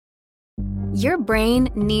Your brain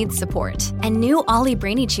needs support, and new Ollie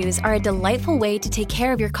Brainy Chews are a delightful way to take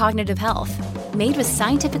care of your cognitive health. Made with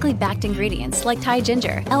scientifically backed ingredients like Thai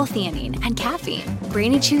ginger, L-theanine, and caffeine,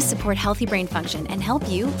 Brainy Chews support healthy brain function and help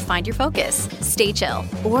you find your focus, stay chill,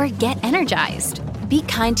 or get energized. Be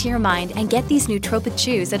kind to your mind and get these nootropic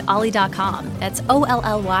chews at ollie.com. That's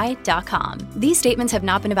OLLY.com. These statements have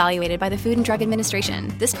not been evaluated by the Food and Drug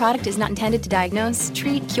Administration. This product is not intended to diagnose,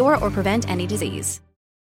 treat, cure, or prevent any disease.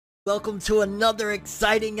 Welcome to another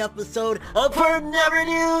exciting episode of For Never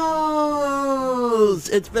News!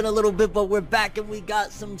 It's been a little bit, but we're back and we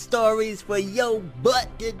got some stories for yo butt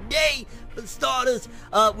today. For starters,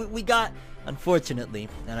 we got, unfortunately,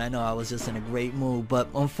 and I know I was just in a great mood, but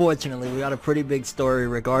unfortunately we got a pretty big story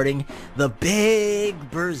regarding the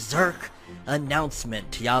big Berserk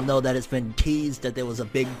announcement. Y'all know that it's been teased that there was a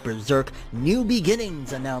big Berserk New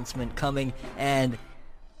Beginnings announcement coming, and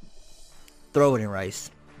throw it in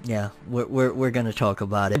rice. Yeah, we're gonna talk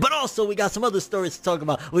about it. But also, we got some other stories to talk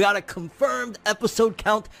about. We got a confirmed episode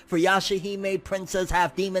count for Yashahime Princess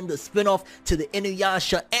Half Demon, the spinoff to the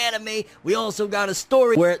Inuyasha anime. We also got a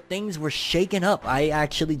story where things were shaken up. I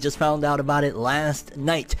actually just found out about it last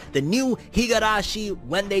night. The new Higurashi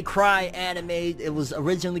When They Cry anime, it was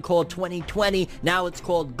originally called 2020, now it's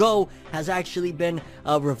called Go, has actually been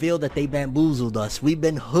revealed that they bamboozled us. We've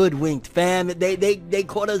been hoodwinked, fam. They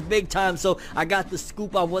caught us big time, so I got the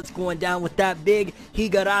scoop on what's going down with that big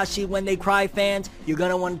Higurashi When They Cry fans. You're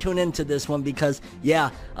gonna want to tune into this one because, yeah,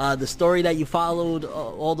 the story that you followed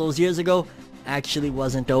all those years ago actually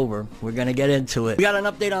wasn't over. We're gonna get into it. We got an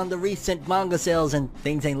update on the recent manga sales, and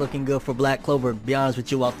things ain't looking good for Black Clover. Be honest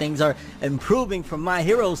with you, while things are improving for My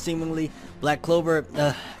Hero, seemingly, Black Clover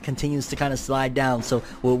continues to kind of slide down, so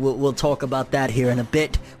we'll talk about that here in a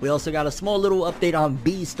bit. We also got a small little update on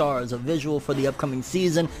Beastars, a visual for the upcoming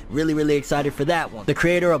season. Really excited for that one. The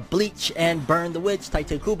creator of Bleach and Burn the Witch, Tite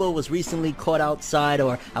Kubo, was recently caught outside,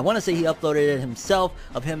 or I want to say he uploaded it himself,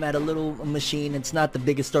 of him at a little machine. It's not the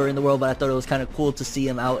biggest story in the world, but I thought it was kind of cool to see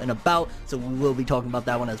him out and about, so we will be talking about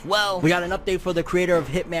that one as well. We got an update for the creator of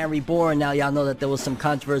Hitman Reborn. Now, y'all know that there was some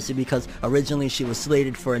controversy because originally she was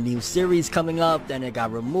slated for a new series coming up, then it got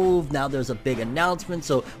removed. Now there's a big announcement,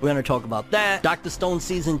 so we're going to talk about that. Dr. Stone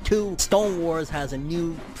Season 2, Stone Wars, has a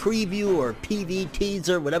new preview or PV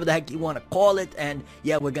teaser, whatever the heck you want to call it, and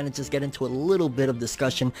yeah, we're going to just get into a little bit of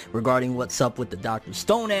discussion regarding what's up with the Dr.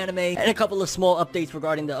 Stone anime, and a couple of small updates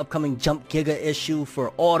regarding the upcoming Jump Giga issue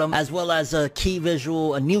for autumn, as well as a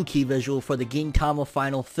new key visual for the Gintama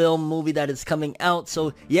final film movie that is coming out.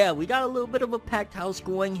 So yeah, we got a little bit of a packed house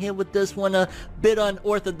going here with this one, a bit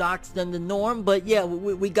unorthodox than the norm, but yeah,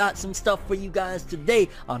 we got some stuff for you guys today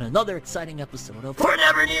on another exciting episode of For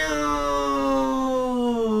Never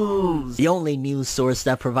News, the only news source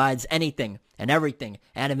that provides anything and everything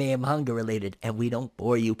anime and manga related, and we don't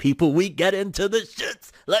bore you people. We get into the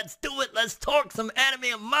shits. Let's do it. Let's talk some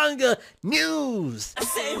anime and manga news. I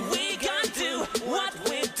say we gonna do what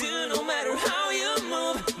we do, no matter how you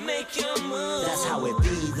move, make your move. That's how it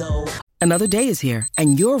be though. Another day is here,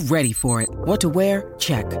 and you're ready for it. What to wear?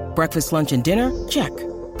 Check. Breakfast, lunch, and dinner? Check.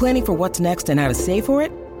 Planning for what's next and how to save for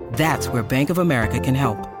it? That's where Bank of America can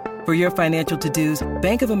help. For your financial to-dos,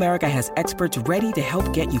 Bank of America has experts ready to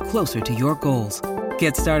help get you closer to your goals.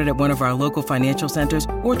 Get started at one of our local financial centers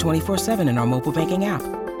or 24/7 in our mobile banking app.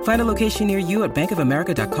 Find a location near you at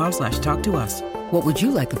bankofamerica.com/talktous. What would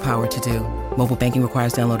you like the power to do? Mobile banking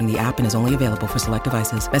requires downloading the app and is only available for select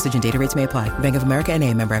devices. Message and data rates may apply. Bank of America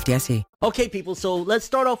N.A., member FDIC. Okay, people, so let's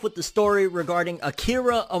start off with the story regarding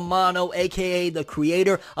Akira Amano, aka the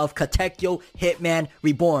creator of Katekyo Hitman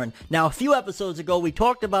Reborn. Now, a few episodes ago, we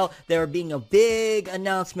talked about there being a big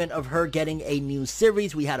announcement of her getting a new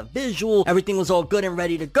series. We had a visual, everything was all good and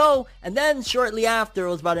ready to go, and then shortly after,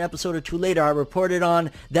 it was about an episode or two later, I reported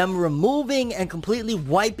on them removing and completely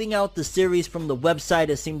wiping out the series from the website.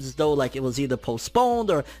 It seems as though like it was either postponed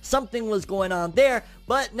or something was going on there.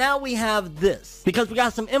 But now we have this, because we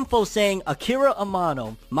got some info saying Akira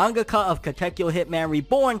Amano, mangaka of Katekyo Hitman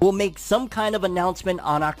Reborn, will make some kind of announcement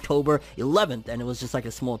on October 11th. And it was just like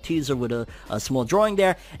a small teaser with a small drawing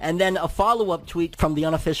there. And then a follow-up tweet from the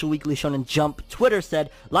unofficial Weekly Shonen Jump Twitter said,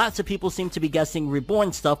 lots of people seem to be guessing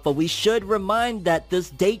Reborn stuff, but we should remind that this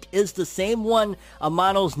date is the same one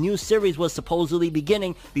Amano's new series was supposedly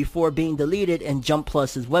beginning before being deleted in Jump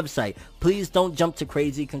Plus's website. Please don't jump to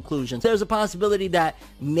crazy conclusions. There's a possibility that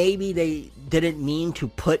maybe they didn't mean to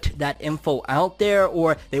put that info out there,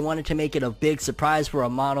 or they wanted to make it a big surprise for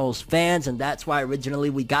Amano's fans, and that's why originally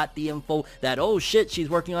we got the info that, oh shit, she's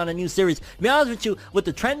working on a new series. To be honest with you, with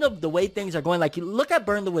the trend of the way things are going, like you look at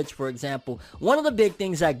Burn the Witch, for example, one of the big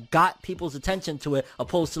things that got people's attention to it,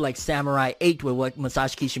 opposed to like Samurai 8, with what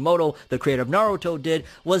Masashi Kishimoto, the creator of Naruto, did,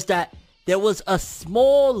 was that there was a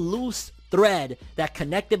small loose thread that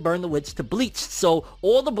connected Burn the Witch to Bleach. So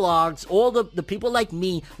all the blogs, all the people like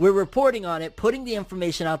me, we're reporting on it, putting the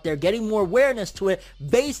information out there, getting more awareness to it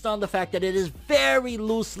based on the fact that it is very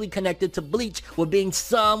loosely connected to Bleach, with being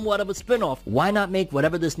somewhat of a spinoff. Why not make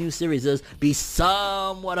whatever this new series is be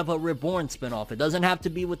somewhat of a Reborn spinoff? It doesn't have to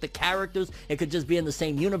be with the characters. It could just be in the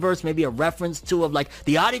same universe, maybe a reference to of like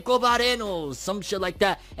the Arikobarenos, some shit like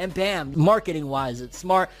that, and bam, marketing wise, it's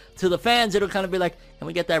smart. To the fans, it'll kind of be like, can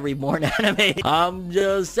we get that Reborn anime? I'm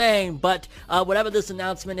just saying. But whatever this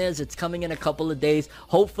announcement is, it's coming in a couple of days.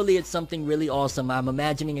 Hopefully it's something really awesome. I'm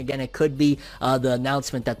imagining, again, it could be the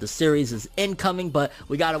announcement that the series is incoming, but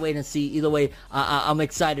we gotta wait and see. Either way, I'm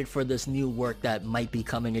excited for this new work that might be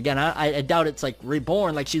coming. Again, I doubt it's like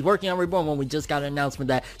Reborn, like she's working on Reborn when we just got an announcement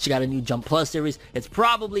that she got a new Jump Plus series. It's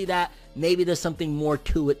probably that. Maybe there's something more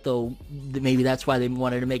to it, though. Maybe that's why they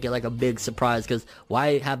wanted to make it like a big surprise, because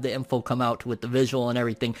why have the info come out with the visual and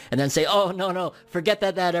everything and then say, oh, no, forget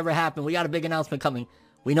that ever happened. We got a big announcement coming.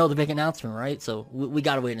 We know the big announcement, right? So we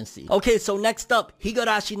gotta wait and see. Okay, so next up,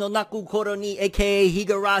 Higurashi no Naku Koro ni, aka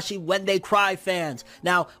Higurashi When They Cry fans.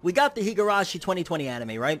 Now, we got the Higurashi 2020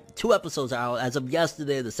 anime, right? 2 episodes out. As of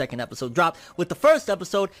yesterday, the 2nd episode dropped. With the 1st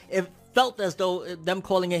episode, it felt as though them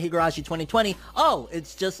calling it Higurashi 2020, oh,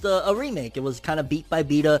 it's just a remake. It was kind of beat by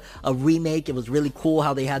beat a remake. It was really cool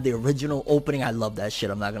how they had the original opening. I love that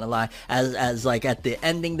shit, I'm not gonna lie. As like at the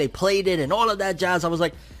ending, they played it and all of that jazz. I was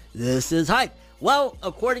like, this is hype. Well,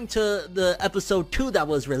 according to the episode 2 that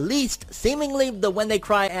was released, seemingly the When They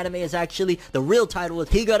Cry anime is actually, the real title is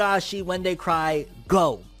Higurashi When They Cry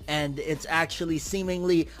Go. And it's actually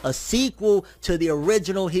seemingly a sequel to the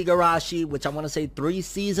original Higurashi, which I want to say 3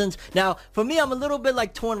 seasons. Now, for me, I'm a little bit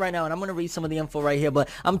like torn right now, and I'm going to read some of the info right here, but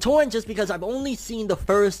I'm torn just because I've only seen the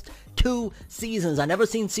first 2 seasons. I never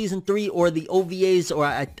seen season 3 or the OVAs, or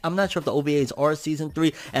I'm not sure if the OVAs are season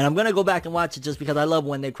 3, and I'm going to go back and watch it just because I love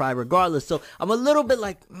When They Cry regardless. So I'm a little bit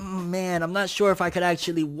like, man, I'm not sure if I could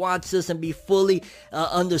actually watch this and be fully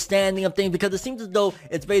understanding of things, because it seems as though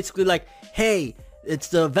it's basically like, hey, it's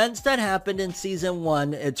the events that happened in season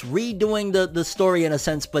 1. It's redoing the story in a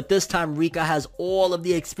sense, but this time Rika has all of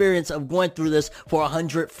the experience of going through this for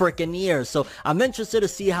 100 freaking years. So I'm interested to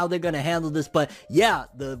see how they're going to handle this. But yeah,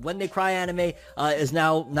 the When They Cry anime is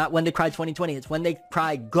now not When They Cry 2020. It's When They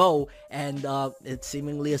Cry Go, and it's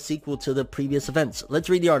seemingly a sequel to the previous events. Let's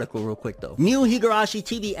read the article real quick though. New Higurashi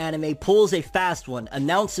TV anime pulls a fast one,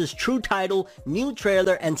 announces true title, new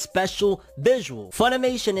trailer, and special visual.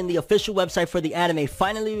 Funimation, in the official website for the anime,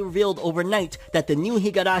 finally revealed overnight that the new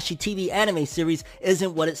Higurashi TV anime series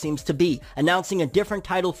isn't what it seems to be, announcing a different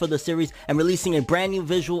title for the series and releasing a brand new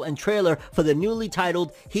visual and trailer for the newly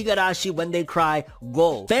titled Higurashi When They Cry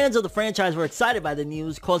Go. Fans of the franchise were excited by the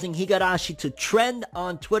news, causing Higurashi to trend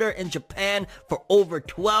on Twitter in Japan for over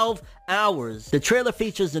 12 hours. The trailer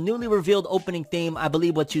features the newly revealed opening theme, I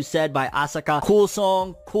Believe What You Said, by Asaka. Cool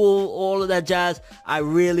song, cool, all of that jazz. I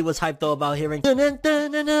really was hyped though about hearing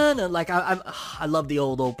like I love the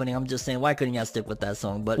old opening. I'm just saying, why couldn't y'all stick with that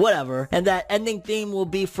song? But whatever. And that ending theme will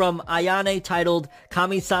be from Ayane, titled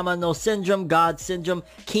Kami-sama no Syndrome, God Syndrome.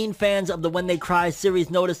 Keen fans of the When They Cry series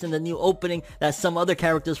noticed in the new opening that some other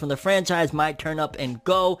characters from the franchise might turn up and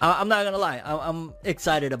go. I'm not gonna lie, I'm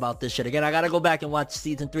excited about this shit. Again, I gotta go back and watch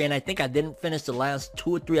season 3, and I think I didn't finish the last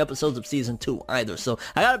 2 or 3 episodes of season 2 either, so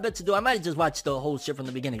I got a bit to do. I might just watch the whole shit from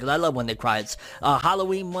the beginning, because I love When They Cry. It's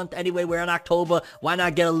Halloween month anyway. We're in October. Why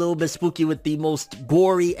not get a little bit spooky with the most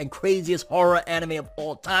gory and craziest horror anime of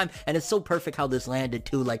all time? And it's so perfect how this landed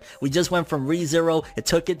too. Like, we just went from ReZero, it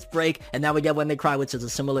took its break, and now we get When They Cry, which is a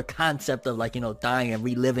similar concept of, like, you know, dying and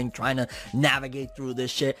reliving, trying to navigate through this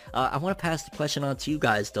shit. I want to pass the question on to you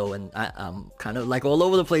guys though, and I'm kind of like all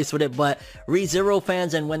over the place with it, but ReZero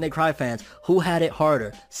fans and When They Cry fans, who had it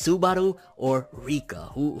harder, Subaru or Rika?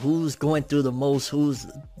 Who's going through the most? Who's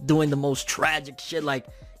doing the most tragic shit? Like,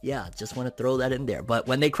 yeah, just want to throw that in there. But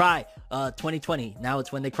When They Cry 2020, now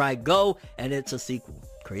it's When They Cry Go, and it's a sequel.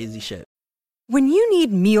 Crazy shit. When you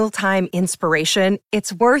need mealtime inspiration,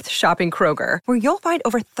 it's worth shopping Kroger, where you'll find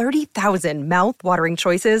over 30,000 mouth-watering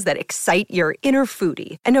choices that excite your inner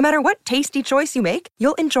foodie. And no matter what tasty choice you make,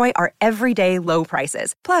 you'll enjoy our everyday low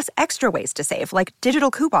prices, plus extra ways to save, like digital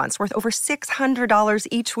coupons worth over $600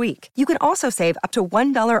 each week. You can also save up to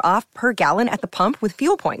 $1 off per gallon at the pump with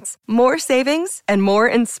fuel points. More savings and more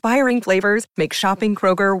inspiring flavors make shopping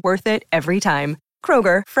Kroger worth it every time.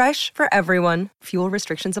 Kroger, fresh for everyone. Fuel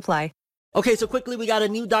restrictions apply. Okay, so quickly, we got a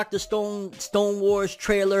new Dr. Stone Wars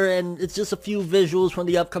trailer, and it's just a few visuals from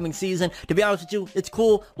the upcoming season. To be honest with you, it's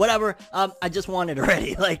cool, whatever. I just want it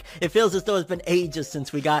already. Like, it feels as though it's been ages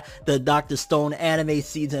since we got the Dr. Stone anime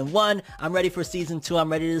season 1. I'm ready for season 2. I'm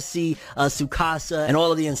ready to see Tsukasa and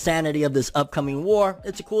all of the insanity of this upcoming war.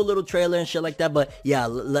 It's a cool little trailer and shit like that, but yeah,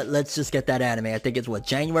 let's just get that anime. I think it's,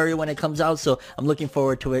 January when it comes out, so I'm looking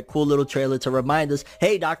forward to it. Cool little trailer to remind us,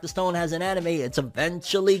 hey, Dr. Stone has an anime. It's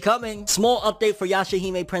eventually coming. Small update for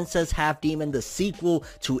Yashahime Princess Half Demon, the sequel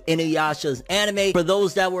to Inuyasha's anime. For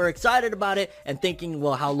those that were excited about it and thinking,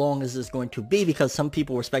 well, how long is this going to be? Because some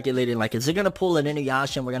people were speculating, like, is it going to pull an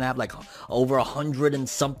Inuyasha and we're going to have like over 100 and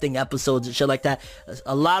something episodes and shit like that?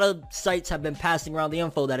 A lot of sites have been passing around the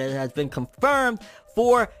info that it has been confirmed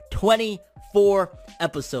for 24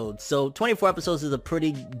 episodes. So 24 episodes is a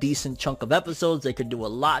pretty decent chunk of episodes. They could do a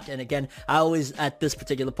lot. And again, I always at this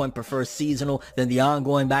particular point prefer seasonal than the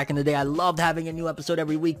ongoing. Back in the day, I loved having a new episode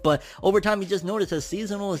every week, but over time you just notice that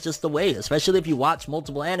seasonal is just the way. Especially if you watch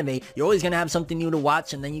multiple anime, you're always gonna have something new to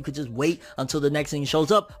watch, and then you could just wait until the next thing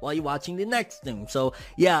shows up while you're watching the next thing. So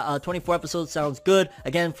yeah, 24 episodes sounds good.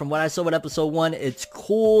 Again, from what I saw with episode 1, it's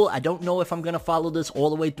cool. I don't know if I'm gonna follow this all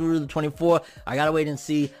the way through to the 24. I gotta wait and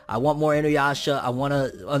see. I want more Inuyasha. I want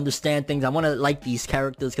to understand things. I want to like these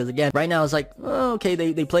characters, because again, right now it's like, oh, okay,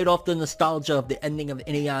 they played off the nostalgia of the ending of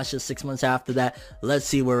Inuyasha 6 months after that. Let's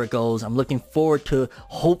see where it goes. I'm looking forward to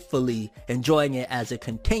hopefully enjoying it as it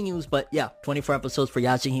continues. But yeah, 24 episodes for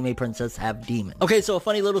Yashahime Princess Half Demon. Okay, so a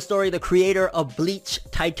funny little story. The creator of Bleach,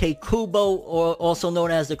 Tite Kubo, or also known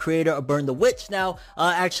as the creator of Burn the Witch now,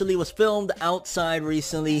 actually was filmed outside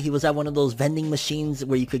recently. He was at one of those vending machines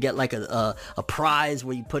where you could get like a prize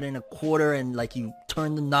where you put in a quarter and like you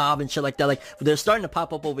turn the knob and shit like that. Like, they're starting to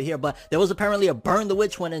pop up over here, but there was apparently a Burn the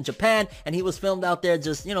Witch one in Japan, and he was filmed out there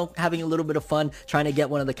just, you know, having a little bit of fun, trying to get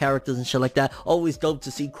one of the characters and shit like that. Always dope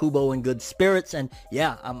to see Kubo in good spirits, and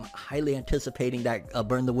yeah, I'm highly anticipating that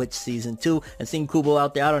Burn the Witch season 2, and seeing Kubo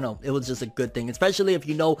out there, I don't know, it was just a good thing, especially if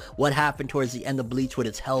you know what happened towards the end of Bleach with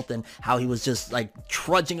his health and how he was just like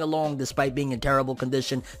trudging along despite being in terrible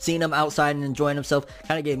condition. Seeing him outside and enjoying himself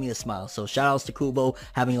kind of gave me a smile. So shout outs to Kubo,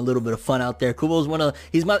 having a little bit of fun out there. Kubo's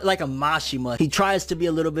he's like a Mashima. He tries to be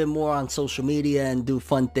a little bit more on social media and do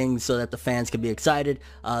fun things so that the fans can be excited.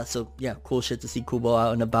 So yeah, cool shit to see Kubo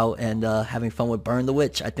out and about and having fun with Burn the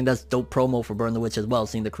Witch. I think that's dope promo for Burn the Witch as well,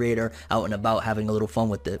 seeing the creator out and about having a little fun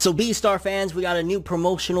with it. So Beastar fans, we got a new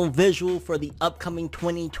promotional visual for the upcoming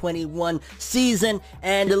 2021 season,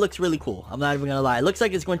 and it looks really cool. I'm not even gonna lie. It looks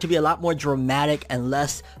like it's going to be a lot more dramatic and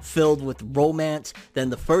less filled with romance than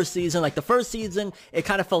the first season. Like the first season, it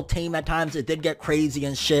kind of felt tame at times. It did get crazy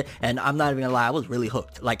and shit, and I'm not even gonna lie, I was really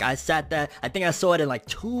hooked. Like, I sat there, I think I saw it in like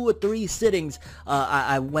 2 or 3 sittings.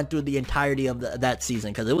 I went through the entirety of that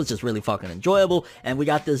season because it was just really fucking enjoyable, and we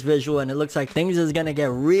got this visual, and it looks like things is gonna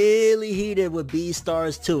get really heated with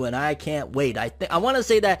Beastars 2, and I can't wait. I want to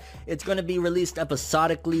say that it's gonna be released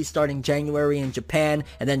episodically starting January in Japan,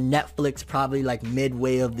 and then Netflix probably like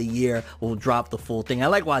midway of the year will drop the full thing. I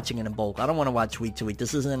like watching it in bulk. I don't want to watch week to week.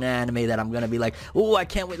 This isn't an anime that I'm gonna be like, oh, I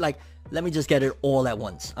can't wait. Like, let me just get it all at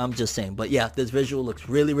once. I'm just saying. But yeah, this visual looks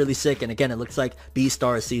really, really sick. And again, it looks like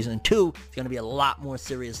Beastars Season 2 is going to be a lot more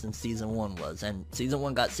serious than Season 1 was. And Season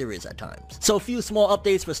 1 got serious at times. So a few small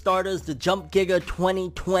updates for starters. The Jump Giga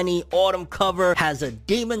 2020 autumn cover has a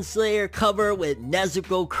Demon Slayer cover with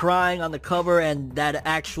Nezuko crying on the cover. And that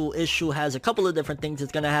actual issue has a couple of different things.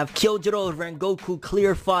 It's going to have Kyojuro Rengoku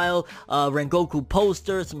clear file, Rengoku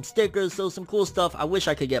poster, some stickers, so some cool stuff. I wish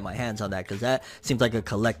I could get my hands on that because that seems like a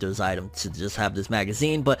collector's item to just have this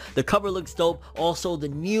magazine, but the cover looks dope. Also, the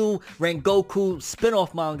new Rengoku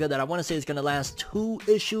spin-off manga that I want to say is going to last 2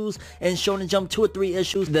 issues and Shonen Jump, 2 or 3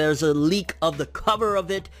 issues. There's a leak of the cover of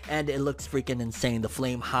it, and it looks freaking insane. The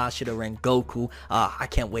Flame Hashira Rengoku. I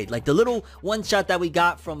can't wait. Like the little one shot that we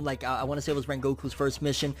got from, like, I want to say it was Rengoku's first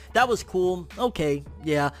mission. That was cool. Okay,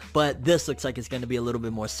 yeah, but this looks like it's going to be a little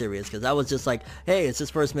bit more serious because that was just like, hey, it's his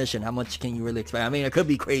first mission. How much can you really expect? I mean, it could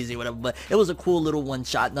be crazy, whatever, but it was a cool little one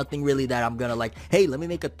shot. Nothing really really that I'm gonna like, hey, let me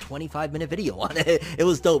make a 25-minute video on it. It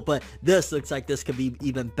was dope, but this looks like this could be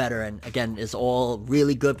even better. And again, it's all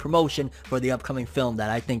really good promotion for the upcoming film that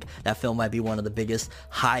I think that film might be one of the biggest,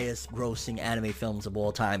 highest grossing anime films of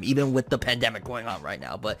all time, even with the pandemic going on right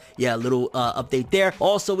now. But yeah, a little update there.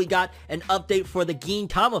 Also, we got an update for the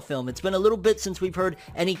Gintama film. It's been a little bit since we've heard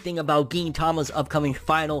anything about Gintama's upcoming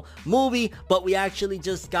final movie, but we actually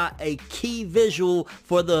just got a key visual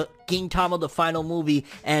for the Gintama, the final movie,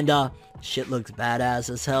 and shit looks badass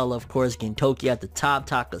as hell. Of course, Gintoki at the top,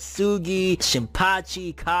 Takasugi,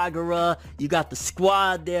 Shinpachi, Kagura, you got the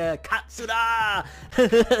squad there, Katsura.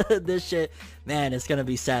 This shit, man, it's gonna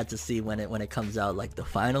be sad to see when it comes out. Like, the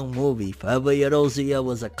final movie, Forever Yoruzuya,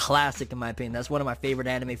 was a classic in my opinion. That's one of my favorite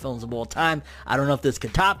anime films of all time. I don't know if this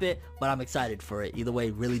could top it, but I'm excited for it. Either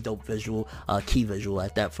way, really dope visual, key visual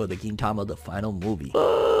at that for the Gintama, the final movie.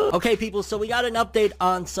 Okay, people, so we got an update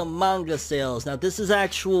on some manga sales. Now, this is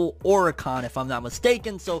actual Oricon, if I'm not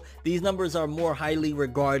mistaken, so these numbers are more highly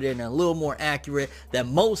regarded and a little more accurate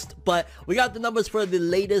than most, but we got the numbers for the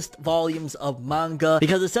latest volumes of manga,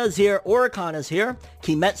 because it says here, Oricon is here,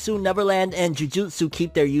 Kimetsu, Neverland, and Jujutsu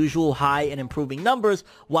keep their usual high and improving numbers,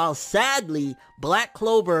 while sadly, Black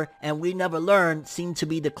Clover and We Never Learn seem to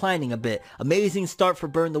be declining a bit. Amazing start for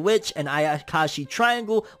Burn the Witch and Ayakashi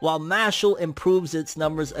Triangle, while Mashle improves its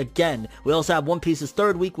numbers again. We also have One Piece's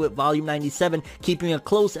third week with volume 97 keeping a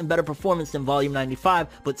close and better performance than volume 95,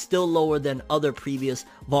 but still lower than other previous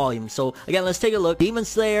volumes. So again, let's take a look. Demon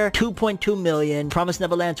Slayer 2.2 million, Promised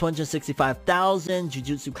Neverland 265,000,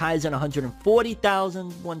 Jujutsu Kaisen 140,000,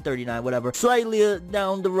 139, whatever. Slightly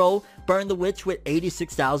down the road, Burn the Witch with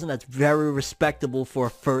 86,000. That's very respectable for a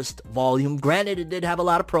first volume. Granted, it did have a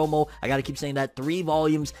lot of promo. I gotta keep saying that 3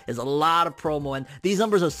 volumes is a lot of promo, and these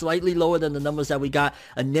numbers are slightly lower than the numbers that we got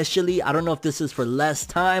initially. I don't know if this is for less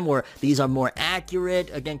time or these are more accurate,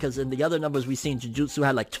 again, because in the other numbers we seen, Jujutsu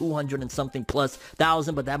had like 200 and something plus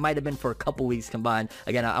thousand, but that might have been for a couple weeks combined.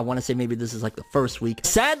 Again, I want to say maybe this is like the first week.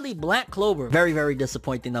 Sadly, Black Clover, very, very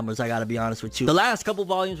disappointing numbers, I gotta be honest with you. The last couple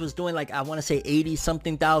volumes was doing like, I want to say 80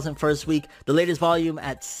 something thousand first week. The latest volume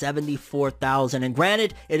at 74,000, and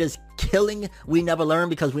granted, it is killing We Never Learn,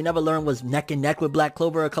 because We Never Learn was neck and neck with Black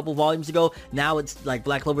Clover a couple volumes ago. Now it's like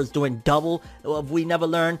Black Clover is doing double of We Never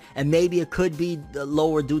Learn, and maybe it could be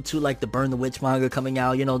lower due to like the Burn the Witch manga coming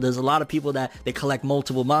out. You know, there's a lot of people that they collect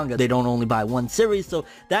multiple manga. They don't only buy one series, so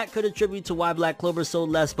that could attribute to why Black Clover sold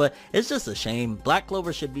less, but it's just a shame. Black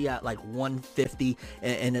Clover should be at like 150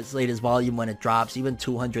 in its latest volume when it drops, even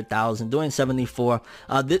 200,000, doing 74.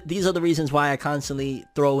 These are the reasons why I constantly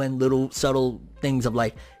throw in little subtle things of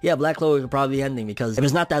like, yeah, Black Clover could probably be ending, because if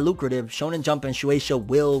it's not that lucrative, Shonen Jump and Shueisha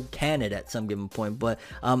will can it at some given point. But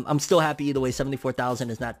I'm still happy either way. 74,000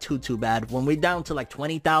 is not too bad. When we're down to like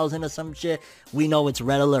 20,000 or some shit, we know it's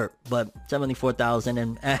red alert. But 74,000,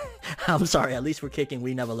 and I'm sorry, at least we're kicking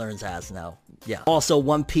We Never Learn's ass now. Yeah. Also,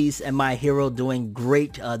 One Piece and My Hero doing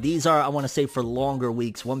great. These are, I want to say, for longer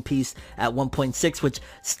weeks. One Piece at 1.6, which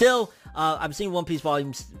still, I've seen One Piece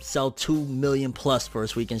volumes sell 2 million plus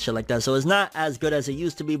first week and shit like that, so it's not as good as it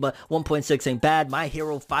used to be, but 1.6 ain't bad. My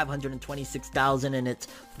Hero 526,000 in its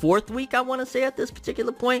 4th week, I want to say, at this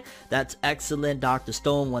particular point. That's excellent. Dr.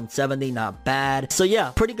 Stone 170, not bad. So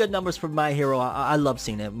yeah, pretty good numbers for My Hero. I love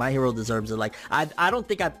seeing it. My Hero deserves it. Like, I don't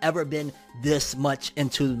think I've ever been this much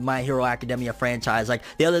into My Hero Academia franchise. Like,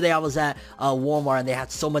 the other day I was at Walmart and they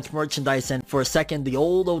had so much merchandise, and for a second the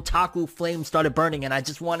old otaku flame started burning and I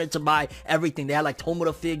just wanted to buy everything. They had like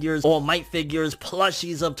Tomura figures, All Might figures,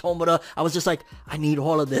 plushies of Tomura. I was just like, I need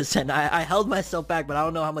all of this, and I held myself back, but I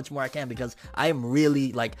don't know how much more I can, because I am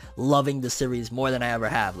really like loving the series more than I ever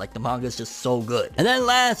have. Like, the manga is just so good. And then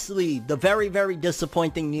lastly, the very, very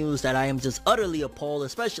disappointing news that I am just utterly appalled,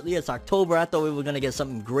 especially it's October. I thought we were gonna get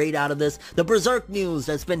something great out of this. The Berserk news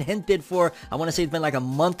that's been hinted for, I want to say it's been like a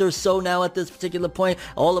month or so now at this particular point.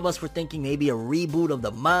 All of us were thinking maybe a reboot of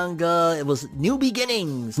the manga. It was new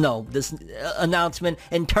beginnings. No, this announcement,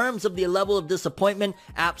 in terms of the level of disappointment,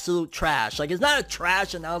 absolute trash. Like, it's not a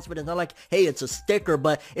trash announcement. It's not like, hey, it's a sticker,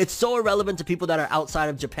 but it's so irrelevant to people that are outside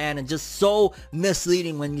of Japan, and just so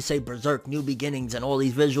misleading when you say Berserk New Beginnings and all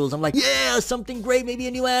these visuals. I'm like, yeah, something great, maybe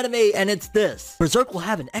a new anime, and it's this. Berserk will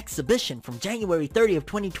have an exhibition from January 30th,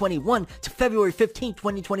 2021 to February 15th,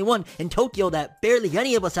 2021 in Tokyo that barely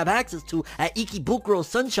any of us have access to at Ikebukuro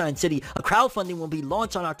Sunshine City. A crowdfunding will be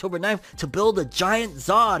launched on October 9th to build a giant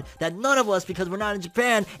Zod that none of us, because we're not in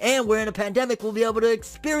Japan and we're in a pandemic, will be able to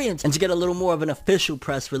experience. And to get a little more of an official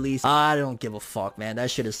press release. I don't give a fuck, man. That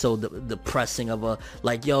shit is so depressing of a,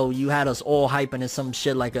 like, yo, you had us all hyping in some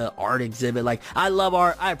shit like a art exhibit. Like, I love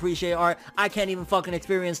art. I appreciate art. I can't even fucking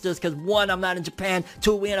experience this because, one, I'm not in Japan.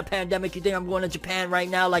 Two, we in a pandemic. You think I'm going to Japan right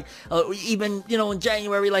now? Like, even, you know, in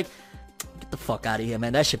January, like, get the fuck out of here,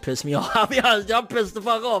 man. That shit pissed me off. I'll be honest, I'm pissed the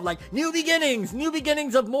fuck off. Like, new beginnings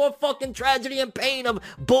of more fucking tragedy and pain of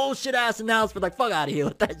bullshit ass announcement. Like, fuck out of here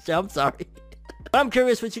with that shit. I'm sorry. I'm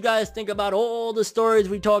curious what you guys think about all the stories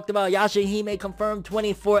we talked about. Yashahime confirmed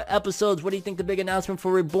 24 episodes. What do you think the big announcement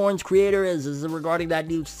for Reborn's creator is? Is it regarding that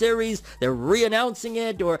new series? They're re-announcing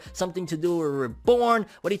it, or something to do with Reborn?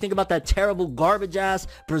 What do you think about that terrible garbage-ass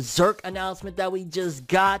Berserk announcement that we just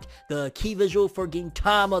got? The key visual for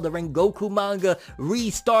Gintama, the Rengoku manga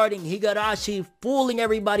restarting, Higurashi fooling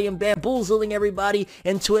everybody and bamboozling everybody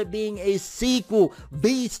into it being a sequel.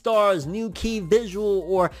 V-Star's new key visual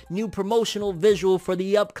or new promotional visual for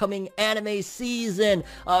the upcoming anime season.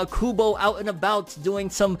 Kubo out and about doing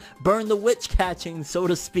some burn the witch catching, so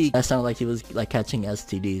to speak. That sounded like he was like catching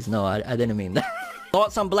STDs. No, I didn't mean that.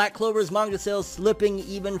 Thoughts on Black Clover's manga sales slipping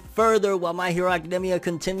even further while My Hero Academia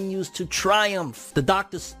continues to triumph. The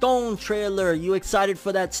Dr. Stone trailer, you excited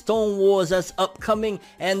for that Stone Wars that's upcoming?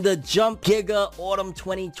 And the Jump Giga Autumn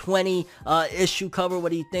 2020 issue cover,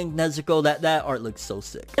 what do you think, Nezuko? That art looks so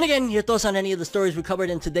sick. And again, your thoughts on any of the stories we covered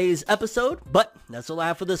in today's episode. But that's all I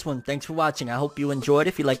have for this one. Thanks for watching. I hope you enjoyed.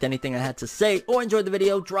 If you liked anything I had to say or enjoyed the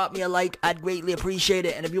video, drop me a like. I'd greatly appreciate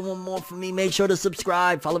it. And if you want more from me, make sure to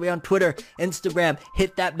subscribe. Follow me on Twitter, Instagram.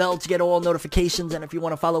 Hit that bell to get all notifications, and if you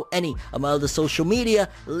want to follow any of my other social media,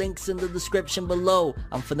 links in the description below.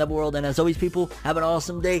 I'm ForneverWorld, and as always, people, have an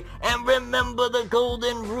awesome day, and remember the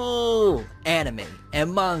golden rule: anime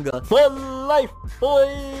and manga for life, boy!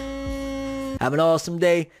 Have an awesome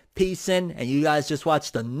day, peace in, and you guys just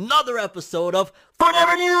watched another episode of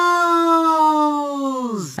Forever News!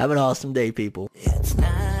 Have an awesome day, people. It's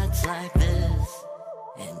nights like this,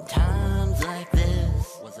 and times like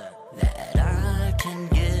this, what's that I can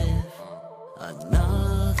give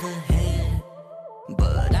another hit,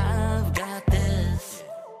 but I've got this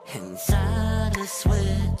inside a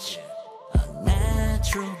switch, a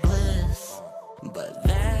natural bliss, but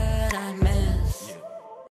that I miss.